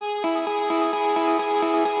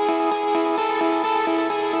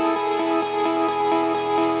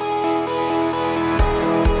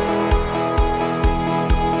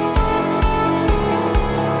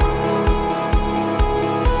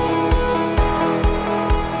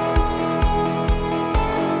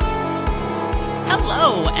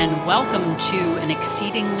Hello, and welcome to an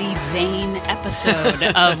exceedingly vain episode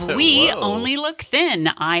of We Only Look Thin.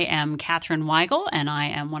 I am Katherine Weigel, and I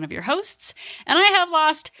am one of your hosts, and I have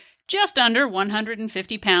lost just under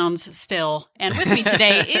 150 pounds still. And with me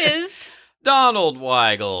today is... Donald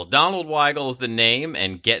Weigel. Donald Weigel is the name,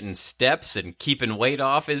 and getting steps and keeping weight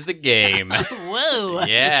off is the game. Whoa.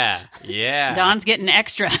 Yeah. Don's getting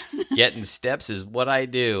extra. Getting steps is what I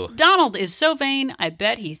do. Donald is so vain, I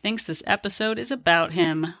bet he thinks this episode is about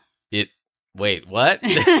him. Wait, what?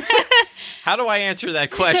 How do I answer that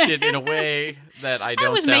question in a way that I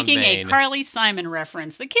don't sound vain? I was making a Carly Simon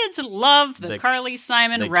reference. The kids love the Carly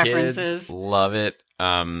Simon references. Kids love it.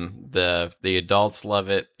 The adults love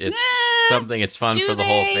it. It's it's fun for the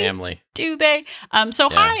whole family. Do they?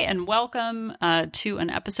 Hi and welcome to an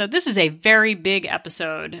episode. This is a very big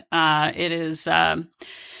episode. It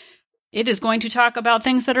is going to talk about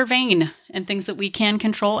things that are vain and things that we can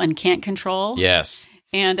control and can't control. Yes.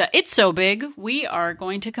 And it's so big, we are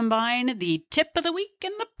going to combine the tip of the week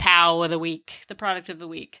and the pow of the week, the product of the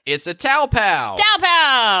week. It's a Tau Pow. Tau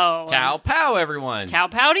Pow. Tau Pow, everyone. Tau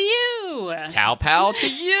Pow to you. Tau Pow to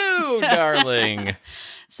you, darling.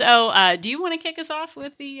 So, do you want to kick us off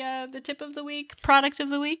with the tip of the week, product of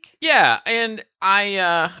the week? Yeah, and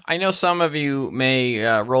I know some of you may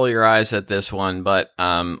roll your eyes at this one, but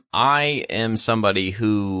I am somebody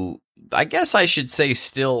who, I guess I should say,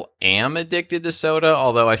 still am addicted to soda,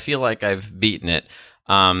 although I feel like I've beaten it.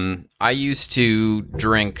 I used to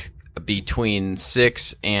drink between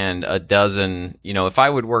 6 and a dozen. You know, if I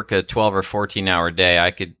would work a 12 or 14-hour day,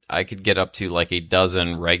 I could get up to like a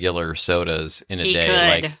dozen regular sodas in a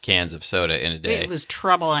day, like cans of soda in a day. It was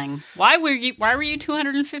troubling. Why were you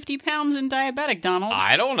 250 pounds and diabetic, Donald?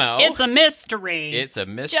 I don't know. It's a mystery. It's a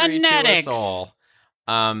mystery Genetics. to us all.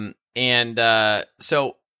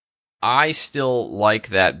 So I still like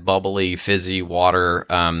that bubbly, fizzy water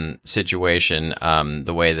situation,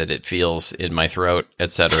 the way that it feels in my throat,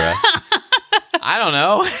 etc. I don't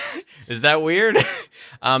know. Is that weird?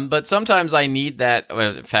 But sometimes I need that.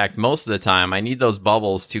 In fact, most of the time, I need those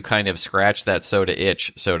bubbles to kind of scratch that soda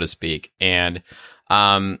itch, so to speak. And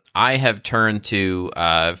I have turned to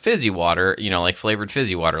fizzy water, like flavored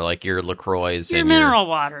fizzy water, like your LaCroix. Your mineral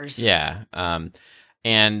waters. Yeah.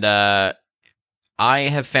 I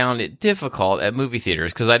have found it difficult at movie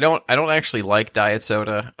theaters because I don't actually like diet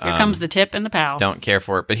soda. Here comes the tip and the pow. Don't care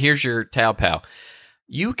for it. But here's your Tau Pow.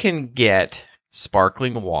 You can get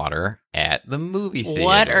sparkling water at the movie theater.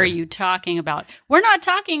 What are you talking about? We're not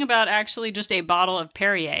talking about actually just a bottle of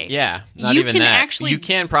Perrier. Yeah, not you even can that. Actually, you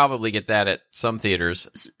can probably get that at some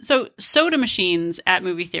theaters. So soda machines at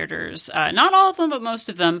movie theaters, not all of them, but most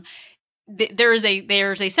of them, there's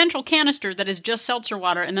a central canister that is just seltzer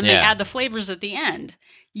water, and then they add the flavors at the end.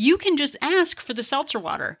 You can just ask for the seltzer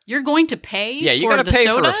water. You're going to pay you for got to the pay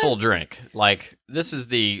soda? for a full drink. Like, this is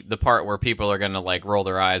the part where people are going to like roll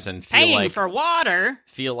their eyes and feel Paying like for water.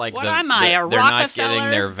 Feel like what am I, a they're not getting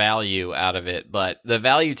Rockefeller? their value out of it. But the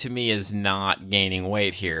value to me is not gaining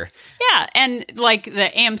weight here. Yeah, and like the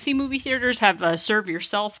AMC movie theaters have a serve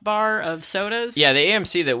yourself bar of sodas. Yeah, the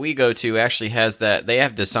AMC that we go to actually has that. They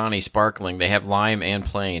have Dasani Sparkling. They have lime and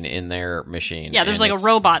plain in their machine. Yeah, there's like a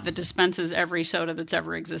robot that dispenses every soda that's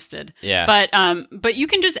ever existed. Yeah. But you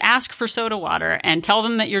can just ask for soda water and tell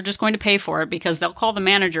them that you're just going to pay for it because they'll call the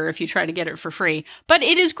manager if you try to get it for free. But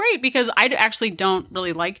it is great because I actually don't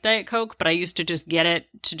really like Diet Coke, but I used to just get it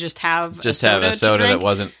to just have a soda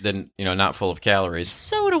that not full of calories.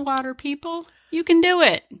 Soda water, people. You can do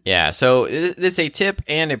it. Yeah, so this is a tip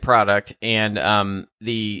and a product, and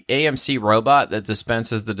the AMC robot that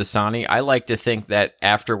dispenses the Dasani, I like to think that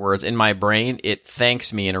afterwards, in my brain, it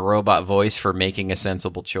thanks me in a robot voice for making a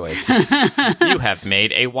sensible choice. You have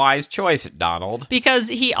made a wise choice, Donald. Because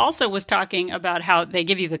he also was talking about how they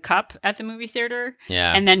give you the cup at the movie theater.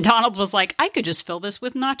 Yeah. And then Donald was like, I could just fill this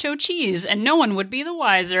with nacho cheese, and no one would be the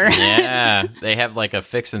wiser. Yeah, they have like a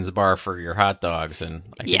fixins bar for your hot dogs, and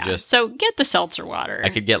I could just... So get the seltzer water. I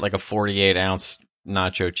could get like a 48-ounce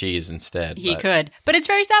nacho cheese instead. He could. But it's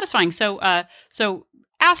very satisfying. So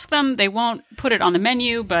ask them. They won't put it on the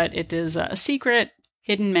menu, but it is a secret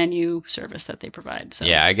hidden menu service that they provide. So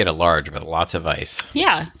yeah, I get a large with lots of ice.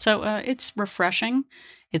 Yeah. So it's refreshing.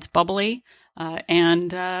 It's bubbly.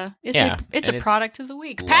 And it's a product of the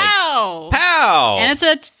week. Pow! Pow! And it's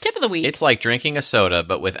a tip of the week. It's like drinking a soda,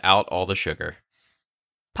 but without all the sugar.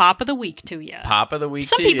 Pop of the week to you. Pop of the week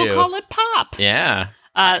Some to you. Some people call it pop. Yeah.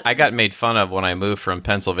 I got made fun of when I moved from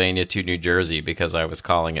Pennsylvania to New Jersey because I was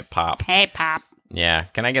calling it pop. Hey, pop. Yeah.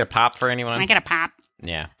 Can I get a pop for anyone? Can I get a pop?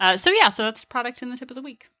 Yeah. So that's the product in the tip of the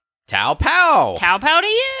week. Tau Pow! Tau Pow to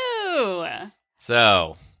you!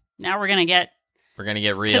 So. Now we're going to get We're gonna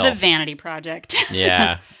get real. To the vanity project.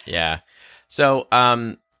 Yeah. So,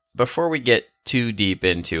 before we get too deep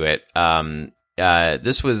into it,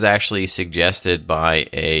 this was actually suggested by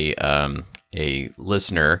a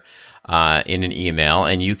listener in an email,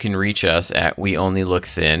 and you can reach us at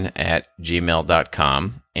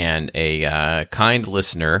weonlylookthin@gmail.com. And a kind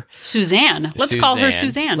listener, Suzanne. Let's call her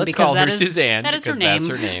Suzanne. Let's because call her that is, Suzanne. That is her because name.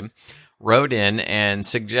 That's her name. Wrote in and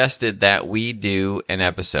suggested that we do an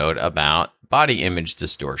episode about body image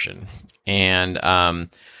distortion. And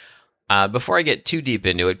before I get too deep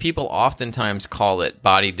into it, people oftentimes call it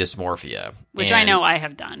body dysmorphia. Which I know I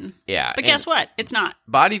have done. Yeah. But guess what? It's not.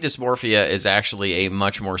 Body dysmorphia is actually a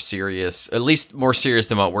much more serious, at least more serious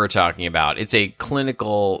than what we're talking about. It's a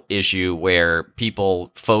clinical issue where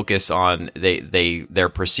people focus on their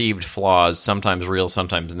perceived flaws, sometimes real,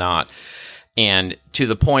 sometimes not, and to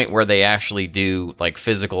the point where they actually do like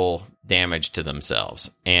physical damage to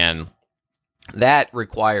themselves. And that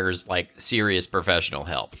requires like serious professional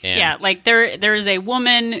help. And yeah, like there is a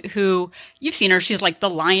woman who, you've seen her, she's like the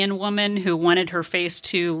lion woman who wanted her face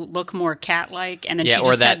to look more cat-like, and then she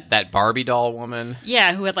or just that Barbie doll woman.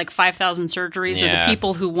 Yeah, who had like 5,000 surgeries, or the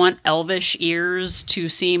people who want elvish ears to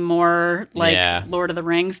seem more like Lord of the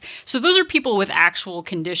Rings. So those are people with actual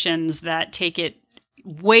conditions that take it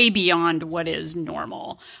way beyond what is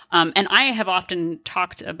normal. And I have often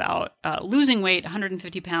talked about losing weight,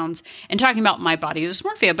 150 pounds, and talking about my body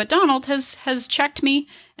dysmorphia. But Donald has checked me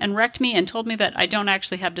and wrecked me and told me that I don't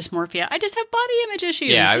actually have dysmorphia. I just have body image issues.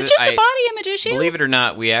 Yeah, it's just a body image issue. Believe it or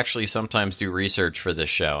not, we actually sometimes do research for this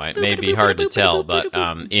show. It may be hard to tell, but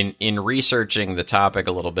in researching the topic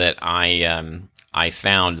a little bit, I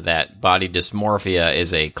found that body dysmorphia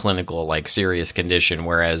is a clinical, like, serious condition,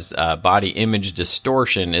 whereas body image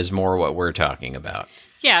distortion is more what we're talking about.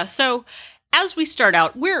 Yeah, so as we start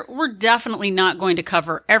out, we're definitely not going to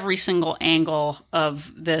cover every single angle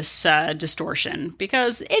of this distortion,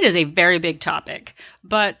 because it is a very big topic.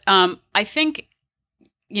 But I think,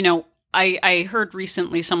 I heard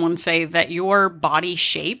recently someone say that your body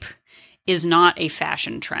shape is not a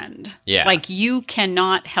fashion trend. Yeah. Like, you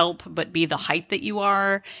cannot help but be the height that you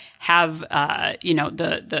are, have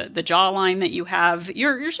the jawline that you have.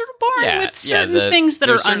 You're sort of born with certain things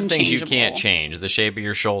that are unchangeable. Things you can't change. The shape of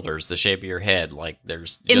your shoulders, the shape of your head. Like,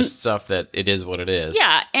 there's just stuff that it is what it is.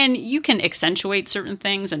 Yeah, and you can accentuate certain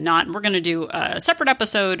things and not. We're going to do a separate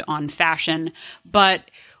episode on fashion,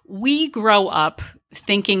 but we grow up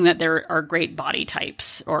thinking that there are great body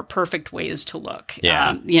types or perfect ways to look.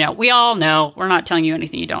 Yeah. We all know, we're not telling you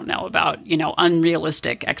anything you don't know about,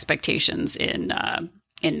 unrealistic expectations in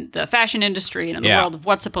the fashion industry and in the world of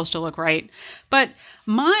what's supposed to look right. But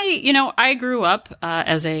I grew up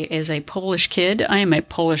as a Polish kid. I am a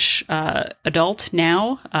Polish adult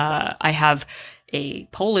now. I have a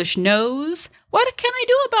Polish nose. What can I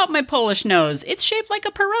do about my Polish nose? It's shaped like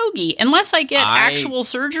a pierogi. Unless I get actual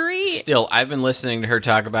surgery. Still, I've been listening to her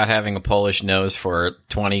talk about having a Polish nose for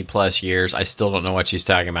 20 plus years. I still don't know what she's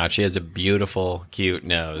talking about. She has a beautiful, cute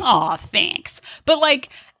nose. Aw, thanks. But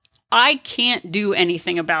I can't do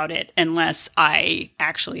anything about it unless I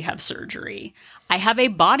actually have surgery. I have a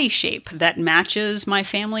body shape that matches my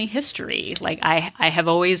family history. Like, I have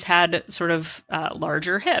always had sort of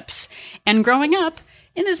larger hips. And growing up,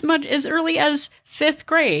 in as much as early as 5th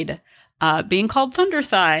grade, being called thunder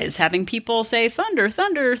thighs, having people say thunder,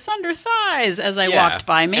 thunder, thunder thighs as I walked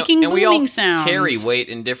by, making and booming we all sounds. Carry weight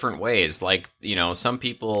in different ways. Like, some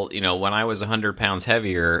people, when I was 100 pounds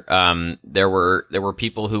heavier, there were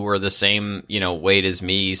people who were the same, weight as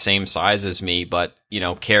me, same size as me, but,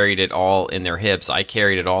 carried it all in their hips. I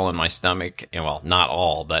carried it all in my stomach. And, well, not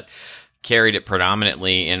all, but carried it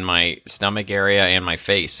predominantly in my stomach area and my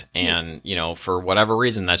face. And, for whatever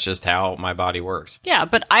reason, that's just how my body works. Yeah,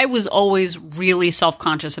 but I was always really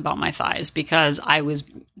self-conscious about my thighs because I was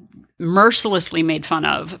mercilessly made fun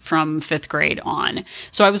of from 5th grade on.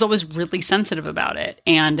 So I was always really sensitive about it.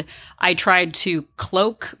 And I tried to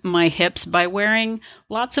cloak my hips by wearing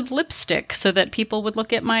lots of lipstick so that people would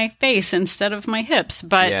look at my face instead of my hips.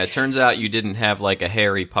 But yeah, it turns out you didn't have like a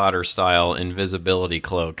Harry Potter style invisibility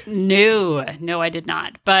cloak. No, I did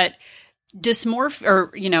not. But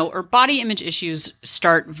or body image issues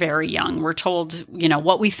start very young. We're told,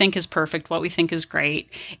 what we think is perfect, what we think is great.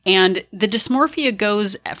 And the dysmorphia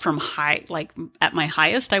goes from high, like at my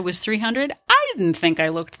highest, I was 300. I didn't think I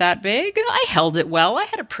looked that big. I held it well. I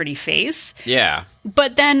had a pretty face. Yeah.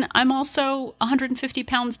 But then I'm also 150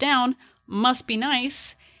 pounds down. Must be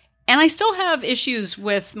nice. And I still have issues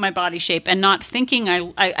with my body shape and not thinking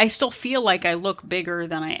I still feel like I look bigger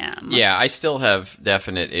than I am. Yeah, I still have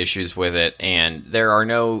definite issues with it, and there are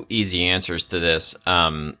no easy answers to this.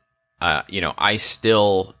 I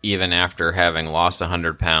still, even after having lost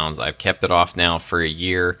 100 pounds, I've kept it off now for a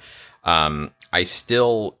year. I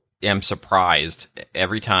still am surprised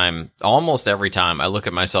almost every time I look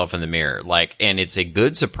at myself in the mirror, and it's a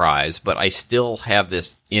good surprise, but I still have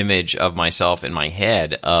this image of myself in my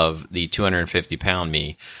head of the 250-pound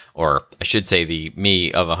me, or I should say the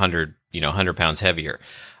me of 100 pounds heavier.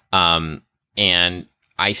 And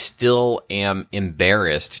I still am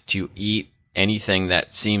embarrassed to eat anything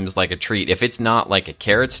that seems like a treat. If it's not like a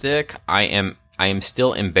carrot stick, I am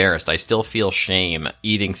still embarrassed. I still feel shame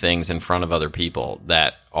eating things in front of other people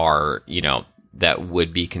that are, that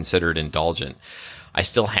would be considered indulgent. I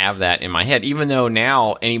still have that in my head, even though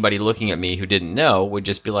now anybody looking at me who didn't know would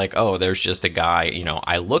just be like, oh, there's just a guy,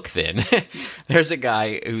 I look thin. There's a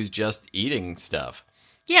guy who's just eating stuff.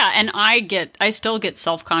 Yeah, and I still get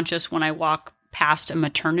self-conscious when I walk past a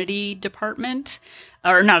maternity department,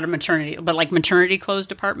 or not a maternity, but like maternity clothes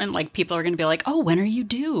department. Like, people are going to be like, oh, when are you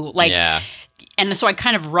due? Yeah. And so I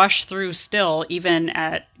kind of rush through still, even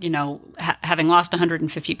at, having lost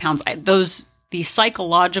 150 pounds. The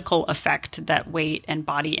psychological effect that weight and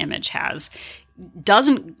body image has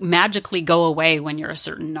doesn't magically go away when you're a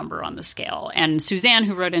certain number on the scale. And Suzanne,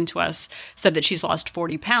 who wrote into us, said that she's lost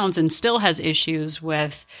 40 pounds and still has issues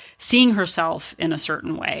with seeing herself in a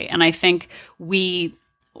certain way. And I think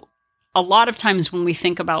a lot of times when we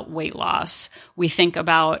think about weight loss, we think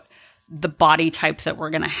about the body type that we're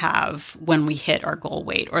going to have when we hit our goal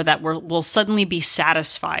weight, or that we'll suddenly be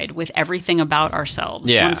satisfied with everything about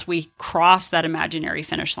ourselves once we cross that imaginary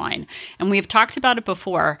finish line. And we've talked about it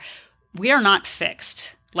before. We are not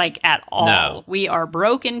fixed, at all. No. We are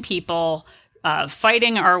broken people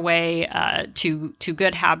fighting our way to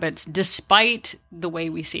good habits, despite the way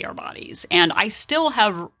we see our bodies. And I still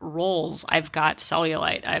have rolls. I've got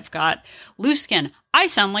cellulite. I've got loose skin. I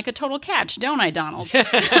sound like a total catch, don't I, Donald?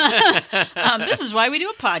 This is why we do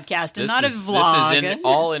a podcast and not a vlog. This is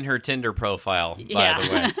all in her Tinder profile, by the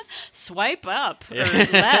way. Swipe up or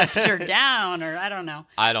left or down, or I don't know.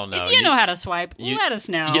 If you know how to swipe, let us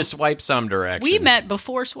know. You swipe some direction. We met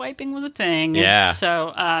before swiping was a thing. Yeah.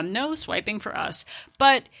 So no swiping for us.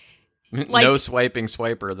 But no swiping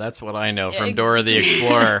swiper. That's what I know from Dora the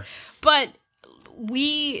Explorer. But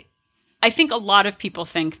I think a lot of people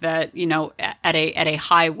think that, at a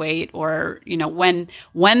high weight, or, when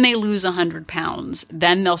they lose 100 pounds,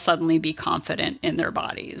 then they'll suddenly be confident in their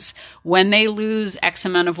bodies. When they lose X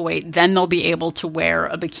amount of weight, then they'll be able to wear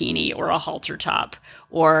a bikini or a halter top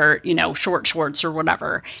or, short shorts or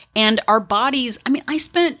whatever. And our bodies, I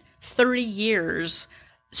spent 30 years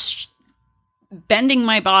bending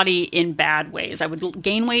my body in bad ways. I would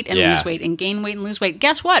gain weight and lose weight and gain weight and lose weight.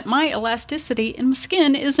 Guess what? My elasticity in my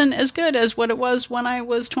skin isn't as good as what it was when I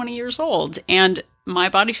was 20 years old. And my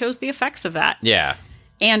body shows the effects of that. Yeah.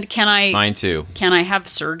 And mine too. Can I have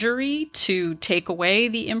surgery to take away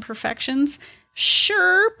the imperfections?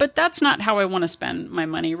 Sure, but that's not how I want to spend my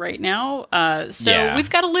money right now. We've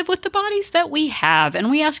got to live with the bodies that we have. And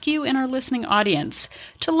we ask you in our listening audience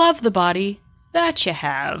to love the body that you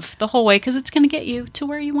have the whole way, because it's going to get you to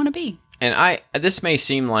where you want to be. And this may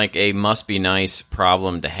seem like a must be nice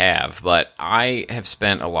problem to have, but I have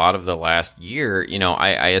spent a lot of the last year,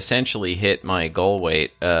 I essentially hit my goal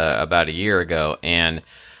weight about a year ago, and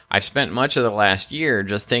I've spent much of the last year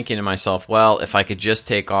just thinking to myself, well, if I could just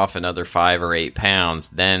take off another 5 or 8 pounds,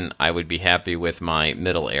 then I would be happy with my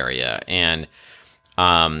middle area. And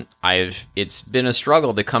it's been a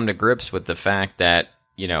struggle to come to grips with the fact that,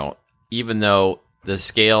 even though the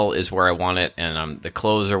scale is where I want it and the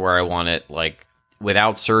clothes are where I want it,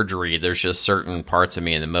 without surgery, there's just certain parts of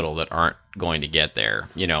me in the middle that aren't going to get there.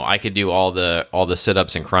 I could do all the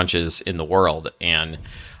sit-ups and crunches in the world, and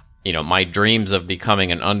my dreams of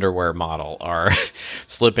becoming an underwear model are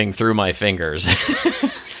slipping through my fingers.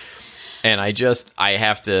 And I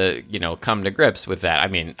have to, come to grips with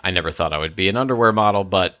that. I never thought I would be an underwear model,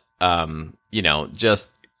 but just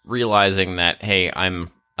realizing that, hey,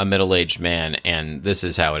 I'm a middle-aged man, and this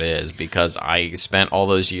is how it is, because I spent all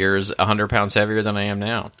those years 100 pounds heavier than I am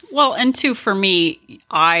now. Well, and two, for me,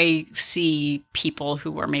 I see people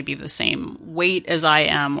who are maybe the same weight as I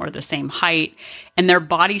am or the same height, and their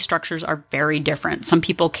body structures are very different. Some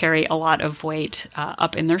people carry a lot of weight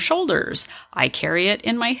up in their shoulders. I carry it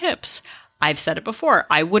in my hips. I've said it before.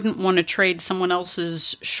 I wouldn't want to trade someone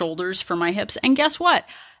else's shoulders for my hips. And guess what?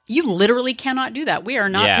 You literally cannot do that. We are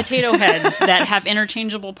not potato heads that have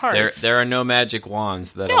interchangeable parts. There are no magic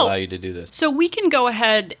wands that allow you to do this. So we can go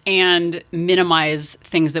ahead and minimize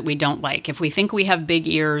things that we don't like. If we think we have big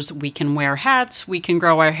ears, we can wear hats. We can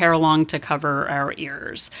grow our hair long to cover our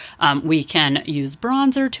ears. We can use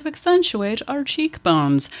bronzer to accentuate our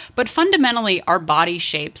cheekbones. But fundamentally, our body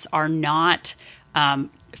shapes are not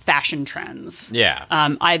fashion trends. Yeah.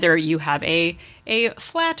 Either you have a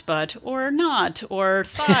flat butt or not, or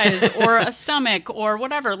thighs or a stomach or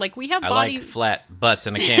whatever. Like we have body... I like flat butts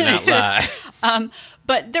and I cannot lie.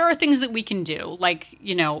 But there are things that we can do. Like,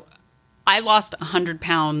 I lost 100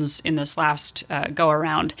 pounds in this last go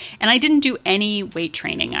around, and I didn't do any weight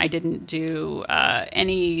training. I didn't do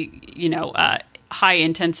any, high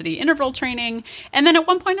intensity interval training. And then at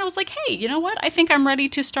one point I was like, hey, you know what? I think I'm ready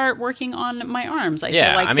to start working on my arms. I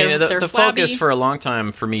feel like they're the flabby. focus for a long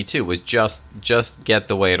time for me too was just get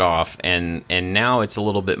the weight off, and now it's a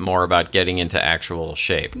little bit more about getting into actual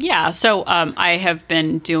shape. Yeah, so I have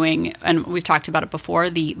been doing, and we've talked about it before,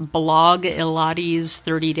 the Blog Pilates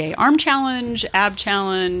 30-day arm challenge, ab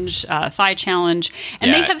challenge, thigh challenge,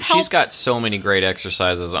 and they have helped. She's got so many great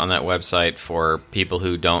exercises on that website for people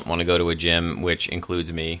who don't want to go to a gym, which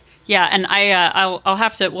includes me. Yeah, and we'll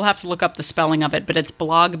have to look up the spelling of it, but it's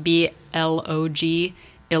Blog BLOG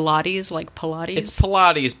Pilates, like Pilates. It's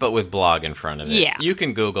Pilates, but with blog in front of it. Yeah, you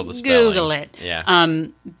can Google the spelling. Google it. Yeah.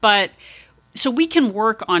 But so we can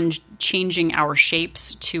work on changing our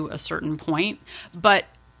shapes to a certain point, but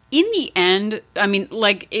in the end, I mean,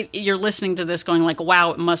 like, you're listening to this going like,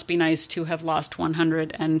 wow, it must be nice to have lost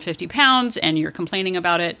 150 pounds, and you're complaining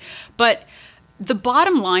about it. But the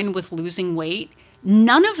bottom line with losing weight,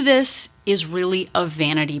 none of this is really a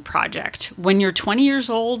vanity project. When you're 20 years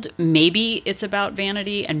old, maybe it's about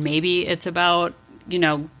vanity, and maybe it's about,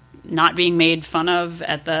 not being made fun of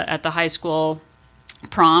at the high school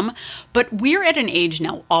prom. But we're at an age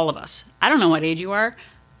now, all of us. I don't know what age you are.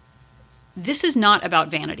 This is not about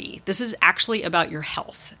vanity. This is actually about your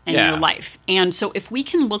health and your life. And so if we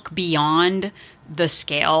can look beyond the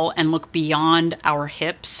scale and look beyond our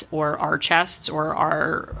hips or our chests or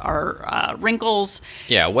our wrinkles.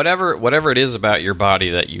 Yeah, whatever it is about your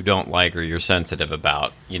body that you don't like or you're sensitive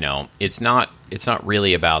about, it's not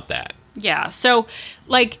really about that. Yeah. So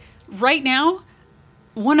like right now,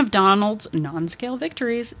 one of Donald's non-scale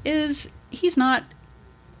victories is he's not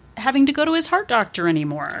having to go to his heart doctor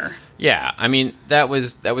anymore. Yeah, I mean, that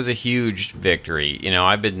was a huge victory.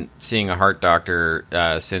 I've been seeing a heart doctor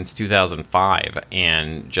since 2005,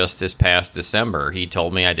 and just this past December, he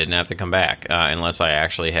told me I didn't have to come back unless I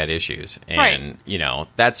actually had issues. And,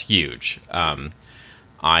 that's huge.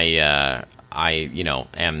 I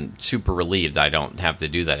am super relieved I don't have to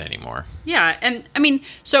do that anymore. Yeah, and I mean,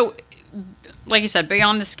 so like you said,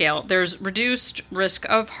 beyond the scale, there's reduced risk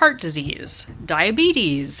of heart disease,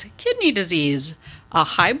 diabetes, kidney disease,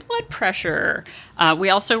 high blood pressure. We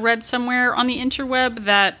also read somewhere on the interweb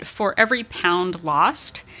that for every pound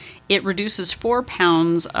lost, it reduces 4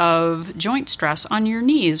 pounds of joint stress on your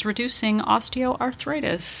knees, reducing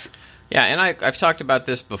osteoarthritis. Yeah, and I've talked about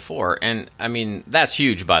this before, and I mean, that's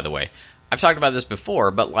huge, by the way. I've talked about this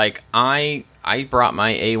before, but like I brought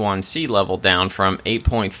my A1C level down from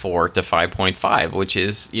 8.4 to 5.5, which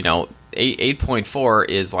is, 8.4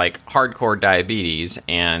 is like hardcore diabetes,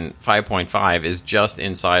 and 5.5 is just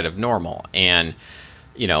inside of normal. And,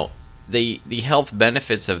 the health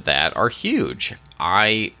benefits of that are huge.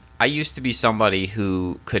 I used to be somebody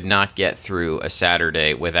who could not get through a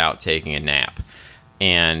Saturday without taking a nap.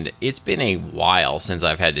 And it's been a while since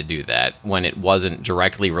I've had to do that when it wasn't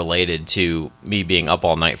directly related to me being up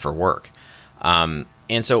all night for work. And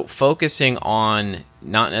so focusing on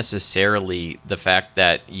not necessarily the fact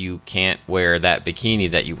that you can't wear that bikini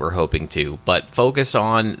that you were hoping to, but focus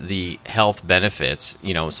on the health benefits,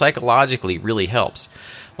 psychologically really helps.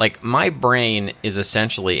 Like, my brain is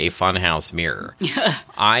essentially a funhouse mirror.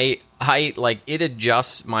 I like, it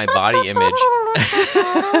adjusts my body image.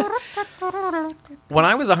 When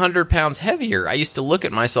I was 100 pounds heavier, I used to look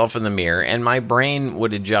at myself in the mirror, and my brain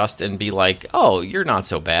would adjust and be like, oh, you're not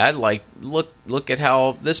so bad. Like, look at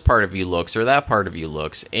how this part of you looks or that part of you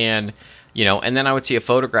looks. And, and then I would see a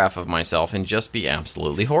photograph of myself and just be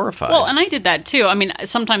absolutely horrified. Well, and I did that too. I mean,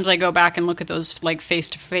 sometimes I go back and look at those like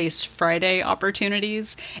face-to-face Friday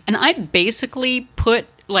opportunities, and I basically put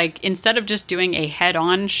like, instead of just doing a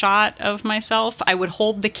head-on shot of myself, I would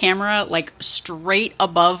hold the camera like straight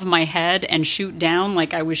above my head and shoot down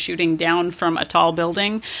like I was shooting down from a tall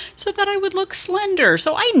building so that I would look slender.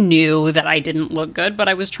 So I knew that I didn't look good, but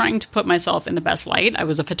I was trying to put myself in the best light. I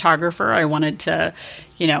was a photographer. I wanted to,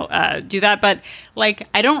 do that. But like,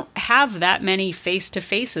 I don't have that many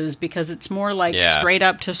face-to-faces because it's more like straight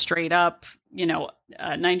up to straight up,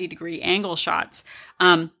 90-degree angle shots.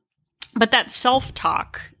 But that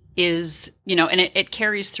self-talk is, and it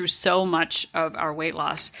carries through so much of our weight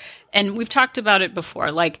loss. And we've talked about it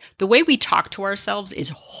before. Like, the way we talk to ourselves is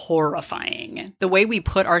horrifying. The way we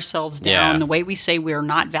put ourselves down, the way we say we're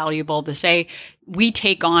not valuable, the say we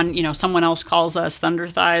take on, someone else calls us thunder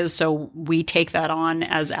thighs, so we take that on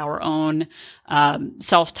as our own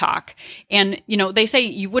self-talk. And, they say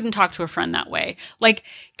you wouldn't talk to a friend that way. Like,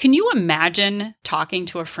 can you imagine talking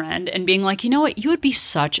to a friend and being like, you know what, you would be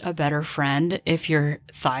such a better friend if your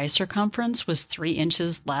thigh circumference was 3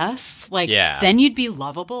 inches less? Like, then you'd be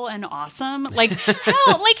lovable and awesome. Like,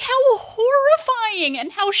 how horrifying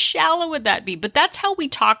and how shallow would that be? But that's how we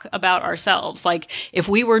talk about ourselves. Like, if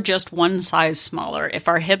we were just one size smaller, if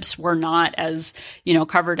our hips were not as,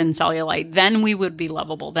 covered in cellulite, then we would be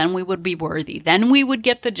lovable. Then we would be worthy. Then we would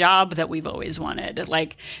get the job that we've always wanted.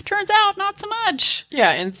 Like, turns out not so much.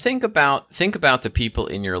 Yeah. And think about the people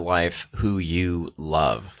in your life who you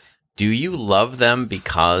love. Do you love them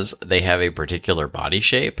because they have a particular body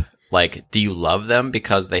shape? Like, do you love them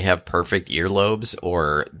because they have perfect earlobes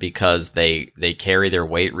or because they carry their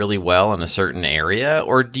weight really well in a certain area?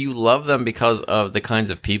 Or do you love them because of the kinds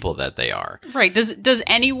of people that they are? Right. Does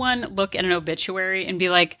anyone look at an obituary and be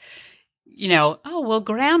like, oh, well,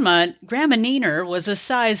 Grandma Neener was a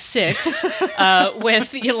size 6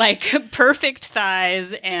 with perfect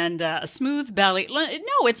thighs and a smooth belly.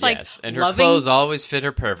 No, it's like, and her clothes always fit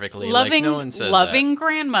her perfectly. Loving, no one says loving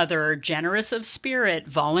grandmother, generous of spirit,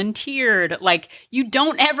 volunteered. Like, you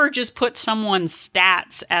don't ever just put someone's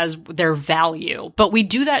stats as their value, but we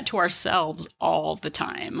do that to ourselves all the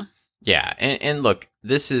time. Yeah, and look,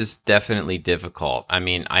 this is definitely difficult. I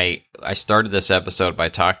mean, I started this episode by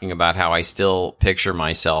talking about how I still picture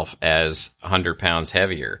myself as 100 pounds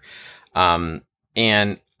heavier. And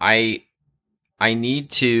I need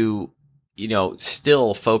to,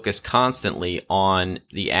 still focus constantly on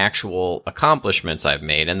the actual accomplishments I've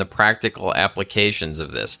made and the practical applications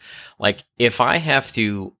of this. Like, if I have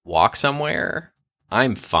to walk somewhere,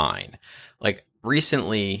 I'm fine. Like,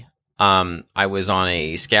 recently, I was on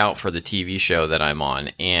a scout for the TV show that I'm on,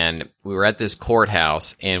 and we were at this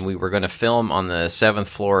courthouse, and we were going to film on the 7th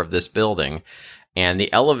floor of this building. And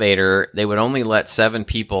the elevator, they would only let 7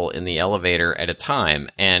 people in the elevator at a time.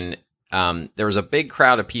 And there was a big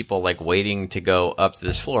crowd of people like waiting to go up to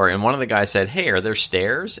this floor. And one of the guys said, "Hey, are there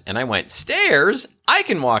stairs?" And I went, "Stairs? I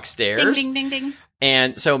can walk stairs." Ding, ding, ding, ding.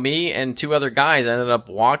 And so me and 2 other guys ended up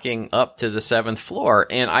walking up to the 7th floor.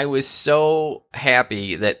 And I was so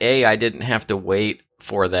happy that A, I didn't have to wait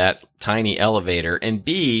for that tiny elevator, and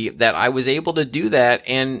B, that I was able to do that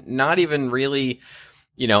and not even really,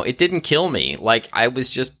 it didn't kill me. Like, I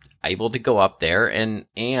was just able to go up there and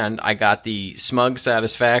I got the smug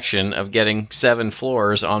satisfaction of getting 7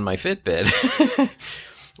 floors on my Fitbit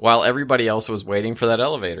while everybody else was waiting for that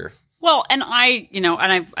elevator. Well, and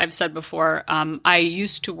I've said before, I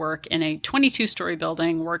used to work in a 22-story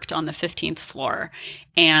building, worked on the 15th floor.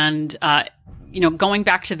 And, going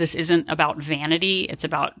back to this isn't about vanity. It's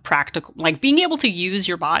about practical, like being able to use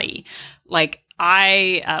your body. Like,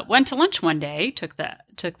 I went to lunch one day, took the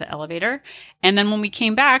elevator, and then when we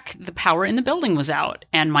came back, the power in the building was out,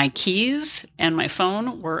 and my keys and my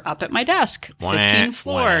phone were up at my desk, 15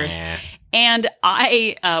 floors. And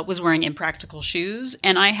I was wearing impractical shoes,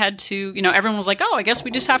 and I had to, everyone was like, "Oh, I guess we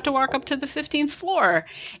just have to walk up to the 15th floor."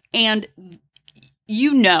 And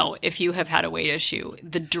if you have had a weight issue,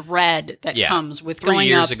 the dread that comes with going up. 3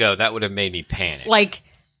 years ago, that would have made me panic. Like,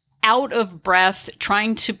 out of breath,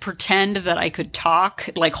 trying to pretend that I could talk,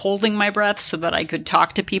 like holding my breath so that I could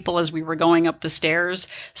talk to people as we were going up the stairs,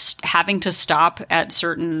 having to stop at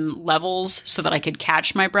certain levels so that I could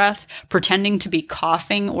catch my breath, pretending to be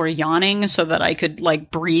coughing or yawning so that I could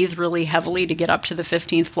like breathe really heavily to get up to the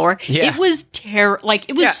 15th floor. Yeah. It was terrible. Like,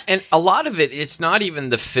 it was. Yeah, and a lot of it's not even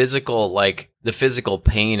the physical, like, the physical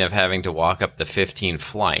pain of having to walk up the 15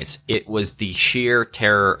 flights. It was the sheer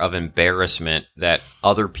terror of embarrassment that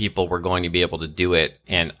other people were going to be able to do it,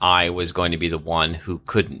 and I was going to be the one who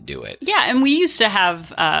couldn't do it. Yeah, and we used to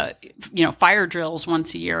have, fire drills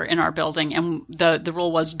once a year in our building, and the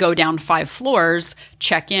rule was go down 5 floors,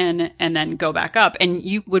 check in, and then go back up. And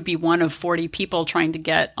you would be one of 40 people trying to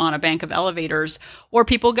get on a bank of elevators, or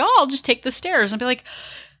people go, I'll just take the stairs, and be like,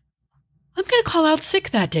 I'm going to call out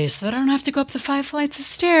sick that day so that I don't have to go up the 5 flights of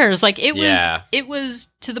stairs. Like it was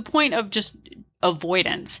to the point of just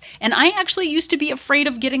avoidance. And I actually used to be afraid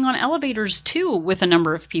of getting on elevators too with a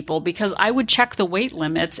number of people because I would check the weight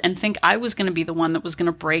limits and think I was going to be the one that was going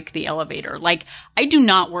to break the elevator. Like I do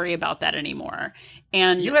not worry about that anymore.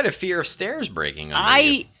 And you had a fear of stairs breaking under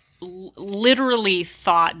you. Literally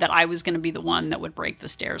thought that I was going to be the one that would break the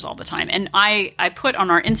stairs all the time. And I put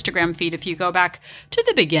on our Instagram feed, if you go back to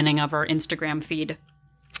the beginning of our Instagram feed.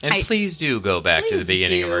 And please do go back to the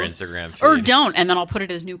beginning of our Instagram feed. Or don't, and then I'll put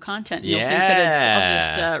it as new content. And you'll think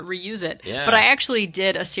that I'll just reuse it. Yeah. But I actually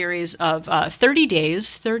did a series of 30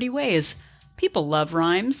 days, 30 ways. People love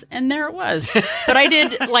rhymes, and there it was. But I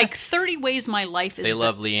did like 30 ways my life is. They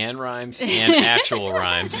love Leanne rhymes and actual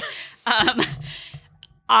rhymes.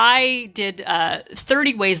 I did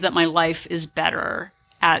 30 ways that my life is better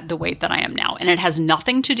at the weight that I am now. And it has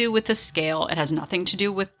nothing to do with the scale. It has nothing to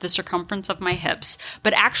do with the circumference of my hips,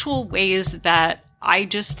 but actual ways that I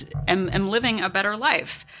just am living a better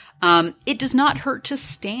life. It does not hurt to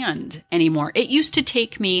stand anymore. It used to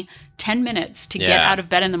take me 10 minutes to get out of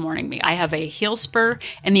bed in the morning. I have a heel spur,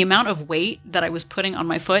 and the amount of weight that I was putting on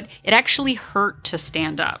my foot, it actually hurt to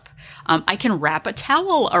stand up. I can wrap a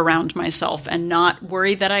towel around myself and not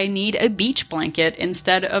worry that I need a beach blanket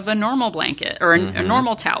instead of a normal blanket or a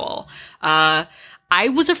normal towel. I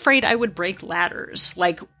was afraid I would break ladders.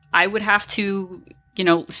 Like I would have to,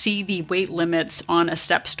 see the weight limits on a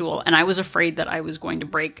step stool, and I was afraid that I was going to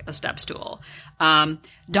break a step stool.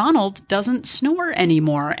 Donald doesn't snore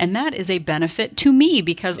anymore, and that is a benefit to me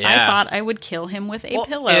because I thought I would kill him with a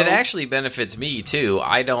pillow. And it actually benefits me too.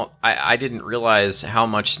 I didn't realize how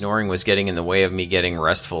much snoring was getting in the way of me getting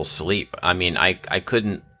restful sleep. I mean, I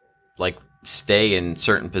couldn't stay in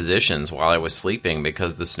certain positions while I was sleeping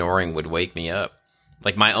because the snoring would wake me up.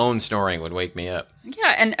 Like my own snoring would wake me up.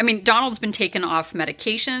 Yeah, and I mean, Donald's been taken off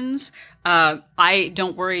medications. I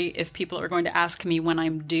don't worry if people are going to ask me when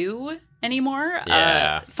I'm due anymore.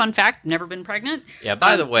 Yeah. Fun fact, never been pregnant. Yeah,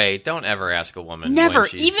 by the way, don't ever ask a woman never, when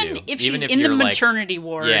she's even due. if she's in the maternity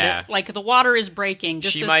ward, like the water is breaking.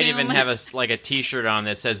 Just she assume, might even have a t-shirt on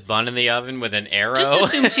that says bun in the oven with an arrow. Just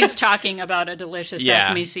assume she's talking about a delicious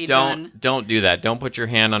sesame seed bun. Don't do that. Don't put your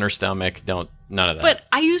hand on her stomach. None of that. But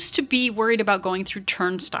I used to be worried about going through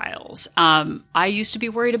turnstiles. I used to be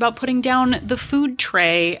worried about putting down the food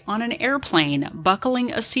tray on an airplane,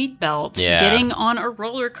 buckling a seatbelt, getting on a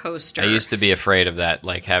roller coaster. I used to be afraid of that,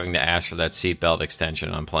 like having to ask for that seatbelt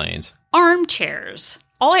extension on planes. Armchairs.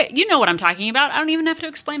 You know what I'm talking about. I don't even have to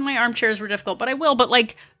explain why armchairs were difficult, but I will. But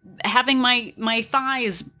having my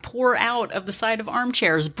thighs pour out of the side of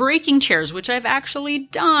armchairs, breaking chairs, which I've actually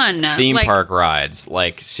done. Theme park rides,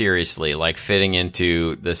 seriously, fitting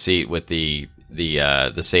into the seat with the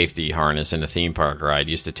safety harness in a theme park ride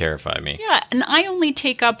used to terrify me. Yeah, and I only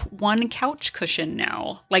take up one couch cushion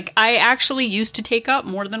now. I actually used to take up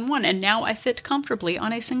more than one, and now I fit comfortably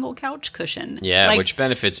on a single couch cushion. Yeah, which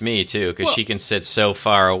benefits me too, because she can sit so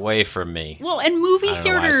far away from me. Well, and movie I don't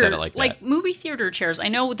know why I said it theater, like that. Movie theater chairs. I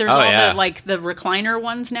know there's the recliner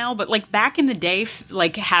ones now, but back in the day,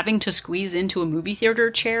 having to squeeze into a movie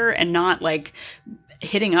theater chair and not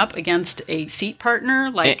hitting up against a seat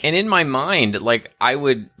partner, and in my mind, I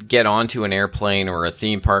would get onto an airplane or a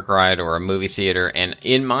theme park ride or a movie theater, and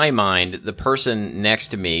in my mind, the person next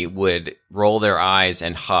to me would roll their eyes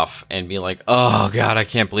and huff and be like, "Oh God, I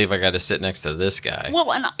can't believe I got to sit next to this guy."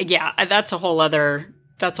 Well, and that's a whole other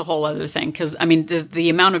thing, because I mean the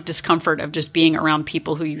amount of discomfort of just being around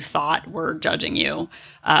people who you thought were judging you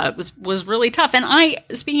was really tough. And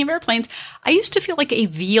speaking of airplanes, I used to feel like a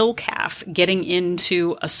veal calf getting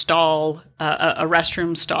into a stall, a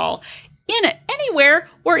restroom stall, anywhere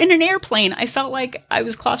or in an airplane. I felt like I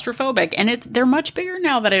was claustrophobic, and they're much bigger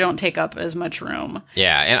now that I don't take up as much room.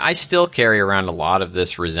 Yeah, and I still carry around a lot of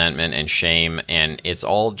this resentment and shame, and it's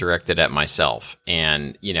all directed at myself.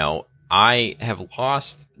 And I have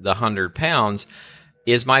lost the 100 pounds.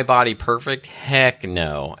 Is my body perfect? Heck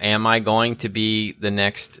no. Am I going to be the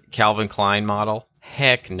next Calvin Klein model?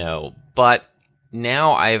 Heck no. But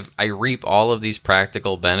now I reap all of these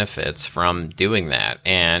practical benefits from doing that,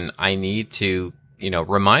 and I need to,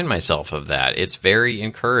 remind myself of that. It's very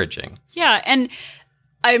encouraging. Yeah, and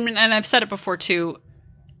I mean, and I've said it before too,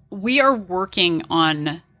 we are working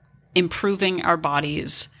on improving our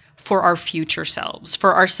bodies for our future selves,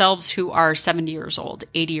 for ourselves who are 70 years old,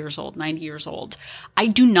 80 years old, 90 years old. I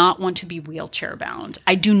do not want to be wheelchair bound.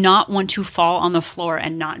 I do not want to fall on the floor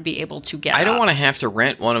and not be able to get I don't up. want to have to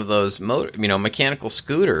rent one of those mechanical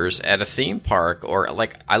scooters at a theme park, or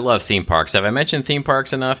like, I love theme parks. Have I mentioned theme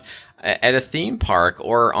parks enough? At a theme park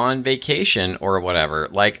or on vacation or whatever.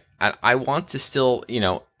 Like, I want to still,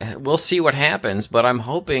 we'll see what happens, but I'm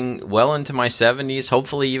hoping well into my 70s,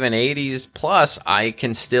 hopefully even 80s plus, I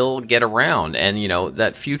can still get around. And,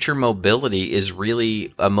 that future mobility is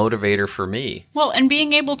really a motivator for me. Well, and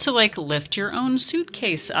being able to like lift your own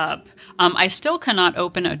suitcase up. I still cannot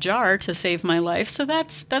open a jar to save my life, so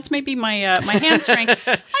that's maybe my my hand strength.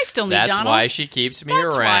 I still need That's Donald. why she keeps me around.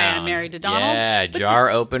 That's why I'm married to Donald. Yeah, But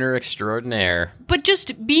jar opener extraordinaire. But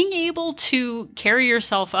just being able to carry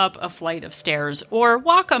yourself up a flight of stairs or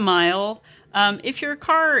walk a mile if your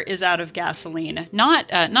car is out of gasoline,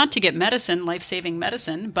 not to get medicine, life-saving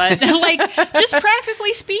medicine, but like just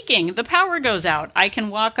practically speaking, the power goes out. I can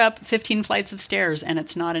walk up 15 flights of stairs and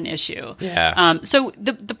it's not an issue. Yeah. So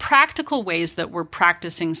the practical ways that we're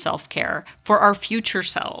practicing self-care for our future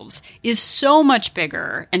selves is so much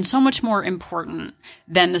bigger and so much more important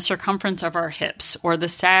than the circumference of our hips or the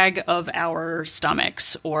sag of our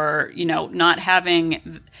stomachs or, not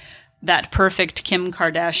having that perfect Kim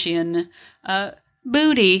Kardashian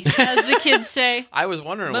booty, as the kids say. I was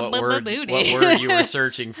wondering what word Booty. you were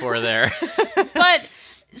searching for there. But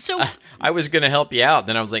so I was going to help you out.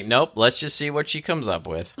 Then I was like, nope, let's just see what she comes up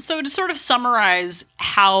with. So to sort of summarize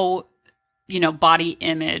how, body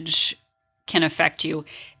image can affect you,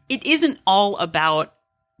 it isn't all about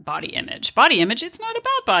body image. Body image, it's not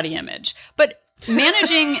about body image. But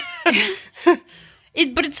managing...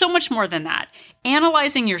 But it's so much more than that.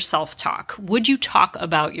 Analyzing your self-talk. Would you talk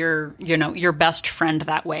about your best friend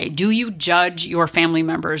that way? Do you judge your family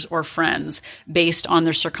members or friends based on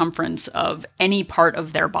the circumference of any part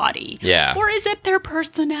of their body? Yeah. Or is it their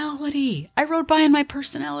personality? I rode by on my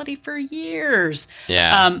personality for years.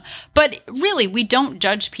 Yeah. But really, we don't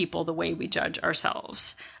judge people the way we judge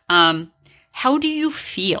ourselves. How do you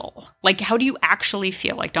feel? Like, how do you actually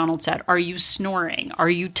feel? Like Donald said, are you snoring? Are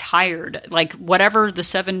you tired? Like, whatever the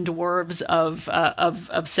seven dwarves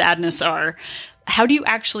of sadness are, how do you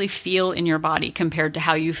actually feel in your body compared to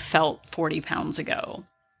how you felt 40 pounds ago?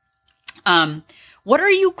 What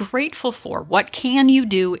are you grateful for? What can you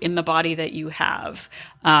do in the body that you have?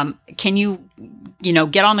 Can you,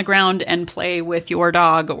 get on the ground and play with your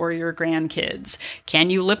dog or your grandkids?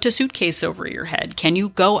 Can you lift a suitcase over your head? Can you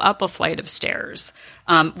go up a flight of stairs?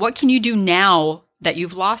 What can you do now that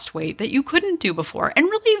you've lost weight that you couldn't do before? And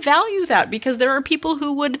really value that, because there are people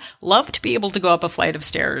who would love to be able to go up a flight of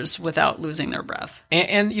stairs without losing their breath.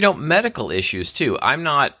 And medical issues too. I'm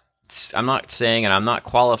not saying, and I'm not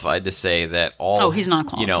qualified to say that all... Oh, he's not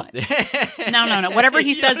qualified. No. Whatever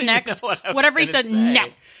he says next, whatever he says, no.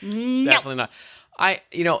 Definitely not.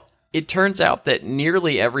 It turns out that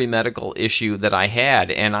nearly every medical issue that I had,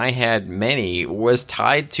 and I had many, was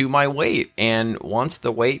tied to my weight. And once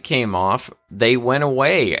the weight came off, they went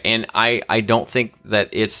away. And I don't think that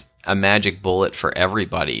it's a magic bullet for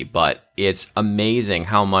everybody, but it's amazing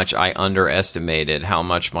how much I underestimated how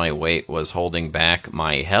much my weight was holding back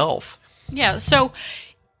my health. Yeah. So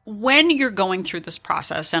when you're going through this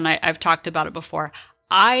process, and I've talked about it before,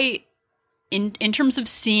 in terms of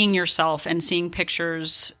seeing yourself and seeing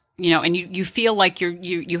pictures, and you feel like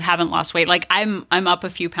you haven't lost weight. Like I'm up a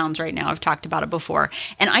few pounds right now. I've talked about it before,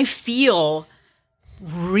 and I feel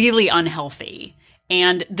really unhealthy.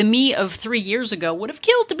 And the me of 3 years ago would have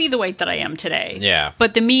killed to be the weight that I am today. Yeah.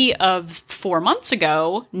 But the me of 4 months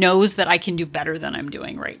ago knows that I can do better than I'm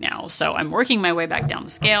doing right now. So I'm working my way back down the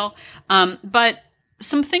scale. But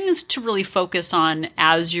some things to really focus on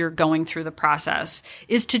as you're going through the process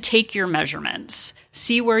is to take your measurements,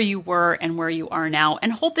 see where you were and where you are now,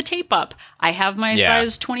 and hold the tape up. I have my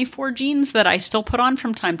size 24 jeans that I still put on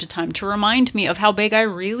from time to time to remind me of how big I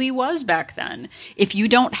really was back then. If you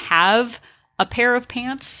don't have a pair of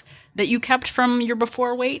pants that you kept from your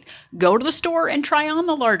before weight, go to the store and try on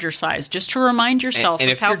the larger size just to remind yourself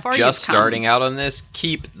of how far you've come. And if you're just starting out on this,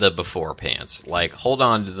 keep the before pants. Like, hold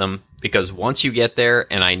on to them, because once you get there,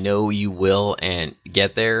 and I know you will and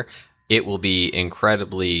get there, it will be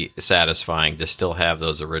incredibly satisfying to still have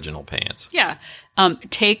those original pants. Yeah.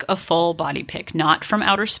 Take a full body pic, not from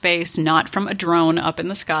outer space, not from a drone up in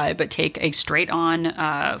the sky, but take a straight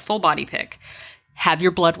on full body pic. Have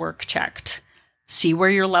your blood work checked. See where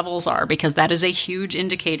your levels are, because that is a huge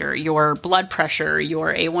indicator. Your blood pressure,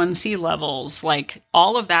 your A1C levels, like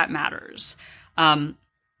all of that matters.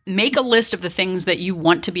 make a list of the things that you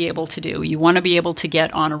want to be able to do. You want to be able to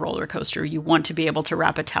get on a roller coaster. You want to be able to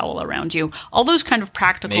wrap a towel around you. All those kind of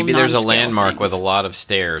practical, maybe there's a non-scale landmark things. with a lot of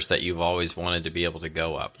stairs that you've always wanted to be able to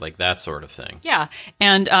go up, like that sort of thing. Yeah.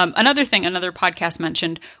 And another thing, another podcast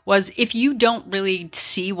mentioned was if you don't really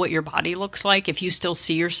see what your body looks like, if you still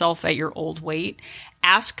see yourself at your old weight,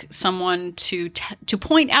 ask someone to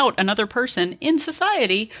point out another person in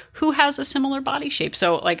society who has a similar body shape.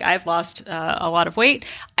 So, like, I've lost a lot of weight.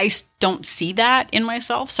 I don't see that in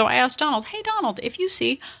myself. So I asked Donald, hey, Donald, if you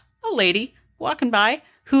see a lady walking by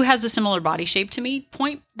who has a similar body shape to me,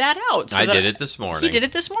 point that out. So I did it this morning. He did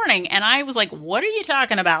it this morning. And I was like, what are you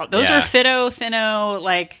talking about? Those are fitto, thinno,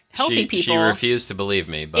 like, healthy people. She refused to believe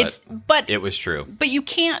me, but it was true. But you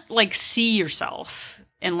can't, like, see yourself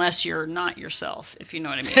unless you're not yourself, if you know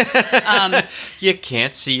what I mean. You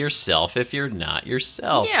can't see yourself if you're not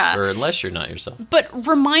yourself. Yeah. Or unless you're not yourself. But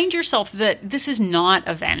remind yourself that this is not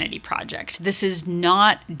a vanity project. This is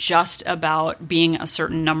not just about being a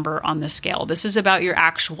certain number on the scale. This is about your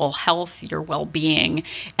actual health, your well-being,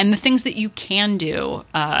 and the things that you can do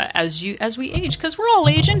as we age. Because we're all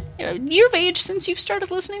aging. You've aged since you've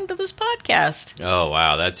started listening to this podcast. Oh,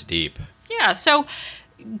 wow. That's deep. Yeah, so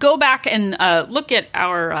go back and look at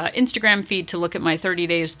our Instagram feed to look at my 30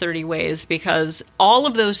 days, 30 ways, because all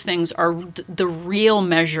of those things are the real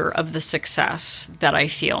measure of the success that I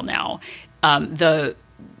feel now. My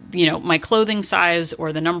clothing size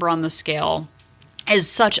or the number on the scale is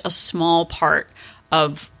such a small part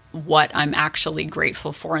of what I'm actually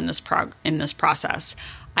grateful for in this process.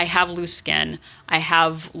 I have loose skin. I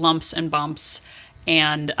have lumps and bumps.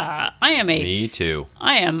 And Me too.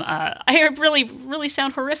 I really, really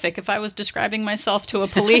sound horrific. If I was describing myself to a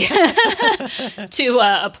police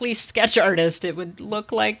police sketch artist, it would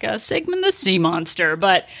look like Sigmund the Sea Monster.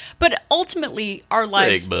 But ultimately, our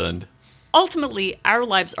lives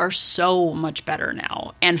are so much better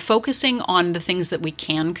now. And focusing on the things that we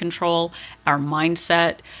can control, our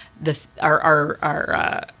mindset,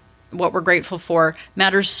 our what we're grateful for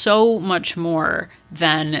matters so much more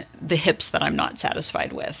than the hips that I'm not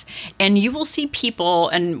satisfied with. And you will see people,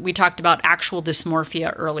 and we talked about actual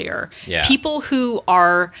dysmorphia earlier. Yeah. People who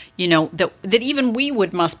are, that even we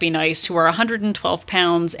must be nice, who are 112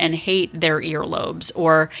 pounds and hate their earlobes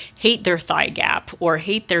or hate their thigh gap or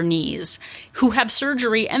hate their knees, who have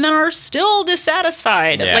surgery and then are still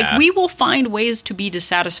dissatisfied. Yeah. Like, we will find ways to be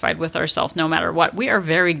dissatisfied with ourselves no matter what. We are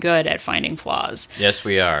very good at finding flaws. Yes,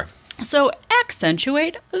 we are. So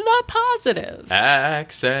accentuate the positive.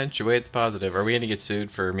 Accentuate the positive. Are we going to get sued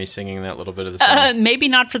for me singing that little bit of the song? Maybe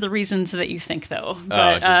not for the reasons that you think, though.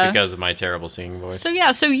 But, just because of my terrible singing voice. So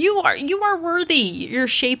you are worthy. Your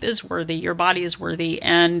shape is worthy. Your body is worthy,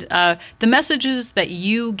 and the messages that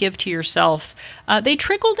you give to yourself, they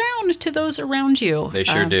trickle down to those around you. They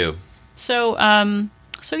sure do. So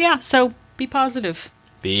be positive.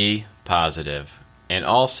 Be positive, and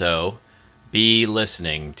also be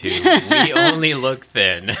listening to We Only Look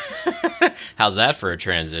Thin. How's that for a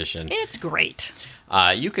transition? It's great.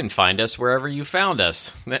 You can find us wherever you found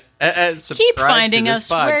us. Subscribe keep finding to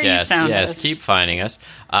this us podcast. where you found yes, us. Keep finding us.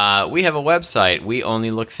 We have a website,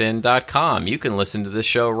 weonlylookthin.com. You can listen to the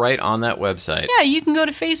show right on that website. Yeah, you can go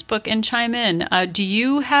to Facebook and chime in. Do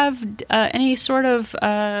you have any sort of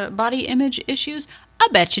body image issues? I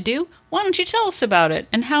bet you do. Why don't you tell us about it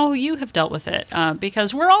and how you have dealt with it?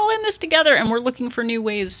 Because we're all in this together, and we're looking for new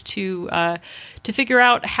ways to figure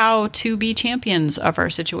out how to be champions of our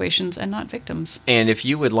situations and not victims. And if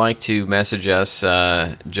you would like to message us,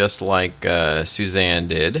 just like Suzanne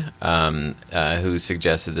did, who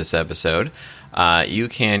suggested this episode, you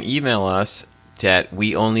can email us at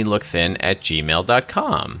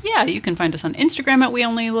weonlylookthin@gmail.com. Yeah, you can find us on Instagram at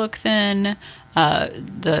weonlylookthin.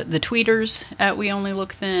 The tweeters at We Only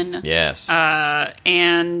Look Thin. Yes. Sorry,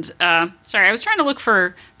 I was trying to look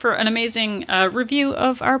for an amazing review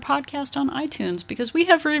of our podcast on iTunes, because we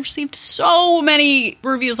have received so many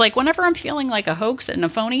reviews. Like, whenever I'm feeling like a hoax and a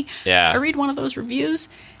phony, I read one of those reviews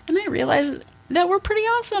and I realize that we're pretty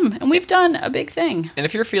awesome and we've done a big thing. And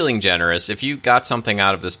if you're feeling generous, if you got something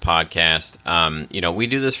out of this podcast, we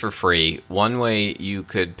do this for free. One way you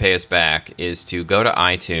could pay us back is to go to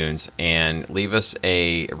iTunes and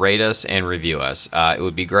rate us and review us. It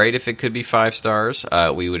would be great if it could be 5 stars.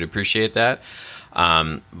 We would appreciate that.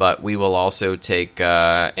 But we will also take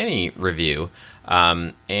any review.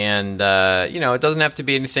 It doesn't have to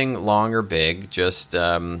be anything long or big. Just,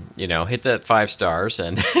 hit that 5 stars.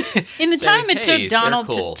 And in the time it "Hey, took Donald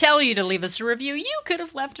cool." to tell you to leave us a review, you could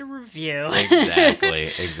have left a review.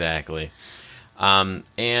 Exactly.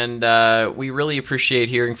 And we really appreciate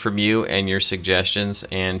hearing from you and your suggestions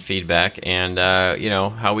and feedback and,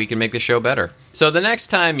 how we can make the show better. So the next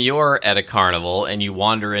time you're at a carnival and you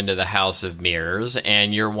wander into the House of Mirrors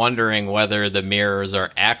and you're wondering whether the mirrors are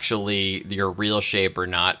actually your real shape or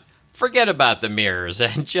not, forget about the mirrors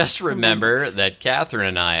and just remember that Catherine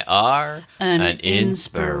and I are an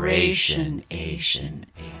inspiration.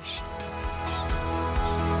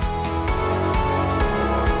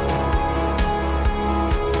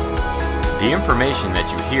 The information that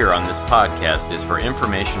you hear on this podcast is for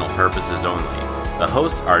informational purposes only. The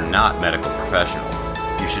hosts are not medical professionals.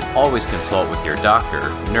 You should always consult with your doctor,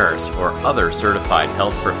 nurse, or other certified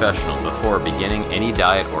health professional before beginning any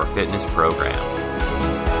diet or fitness program.